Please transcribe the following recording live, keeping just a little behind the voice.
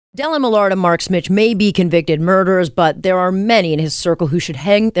Dellen Millard and Mark Smich may be convicted murderers, but there are many in his circle who should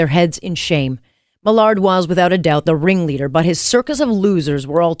hang their heads in shame. Millard was, without a doubt, the ringleader, but his circus of losers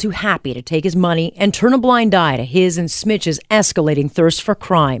were all too happy to take his money and turn a blind eye to his and Smich's escalating thirst for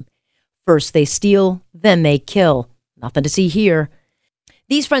crime. First they steal, then they kill. Nothing to see here.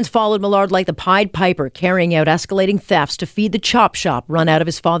 These friends followed Millard like the Pied Piper, carrying out escalating thefts to feed the chop shop run out of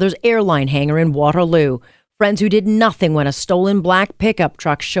his father's airline hangar in Waterloo. Friends who did nothing when a stolen black pickup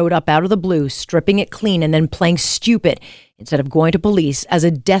truck showed up out of the blue, stripping it clean and then playing stupid instead of going to police as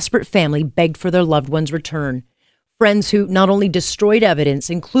a desperate family begged for their loved one's return. Friends who not only destroyed evidence,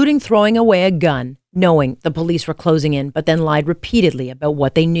 including throwing away a gun, knowing the police were closing in, but then lied repeatedly about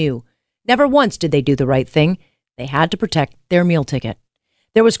what they knew. Never once did they do the right thing. They had to protect their meal ticket.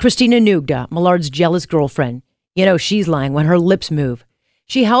 There was Christina Nugda, Millard's jealous girlfriend. You know she's lying when her lips move.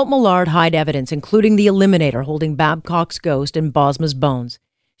 She helped Millard hide evidence, including the Eliminator holding Babcock's ghost and Bosma's bones.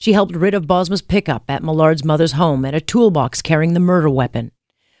 She helped rid of Bosma's pickup at Millard's mother's home and a toolbox carrying the murder weapon.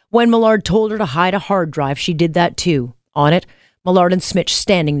 When Millard told her to hide a hard drive, she did that too. On it, Millard and Smich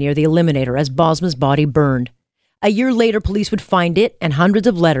standing near the Eliminator as Bosma's body burned. A year later, police would find it and hundreds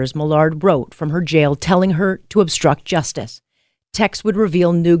of letters Millard wrote from her jail telling her to obstruct justice. Texts would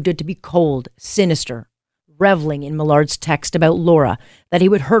reveal Nugda to be cold, sinister, reveling in Millard's text about Laura, that he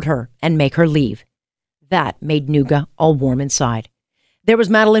would hurt her and make her leave. That made Nugda all warm inside. There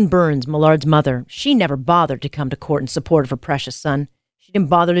was Madeline Burns, Millard's mother. She never bothered to come to court in support of her precious son. She didn't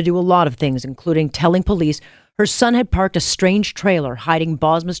bother to do a lot of things, including telling police her son had parked a strange trailer hiding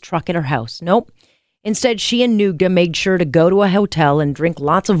Bosma's truck at her house. Nope. Instead, she and Nugda made sure to go to a hotel and drink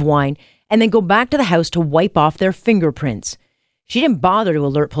lots of wine and then go back to the house to wipe off their fingerprints. She didn't bother to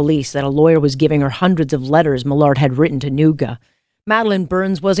alert police that a lawyer was giving her hundreds of letters Millard had written to Nugda. Madeline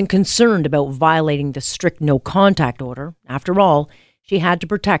Burns wasn't concerned about violating the strict no-contact order. After all, she had to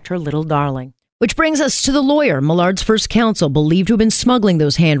protect her little darling. Which brings us to the lawyer Millard's first counsel, believed to have been smuggling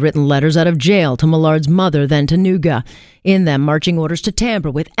those handwritten letters out of jail to Millard's mother, then to Nugda. In them, marching orders to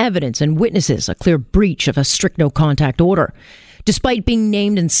tamper with evidence and witnesses, a clear breach of a strict no-contact order. Despite being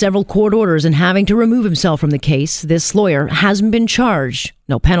named in several court orders and having to remove himself from the case, this lawyer hasn't been charged.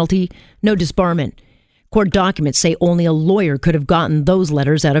 No penalty, no disbarment. Court documents say only a lawyer could have gotten those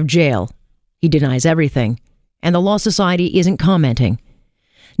letters out of jail. He denies everything, and the Law Society isn't commenting.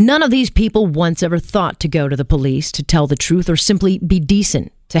 None of these people once ever thought to go to the police to tell the truth or simply be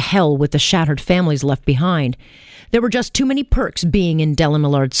decent. To hell with the shattered families left behind. There were just too many perks being in Dellen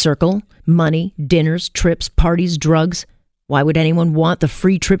Millard's circle. Money, dinners, trips, parties, drugs. Why would anyone want the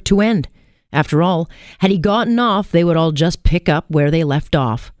free trip to end? After all, had he gotten off, they would all just pick up where they left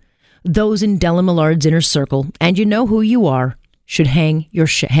off. Those in Dellen Millard's inner circle, and you know who you are, should hang your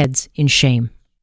heads in shame.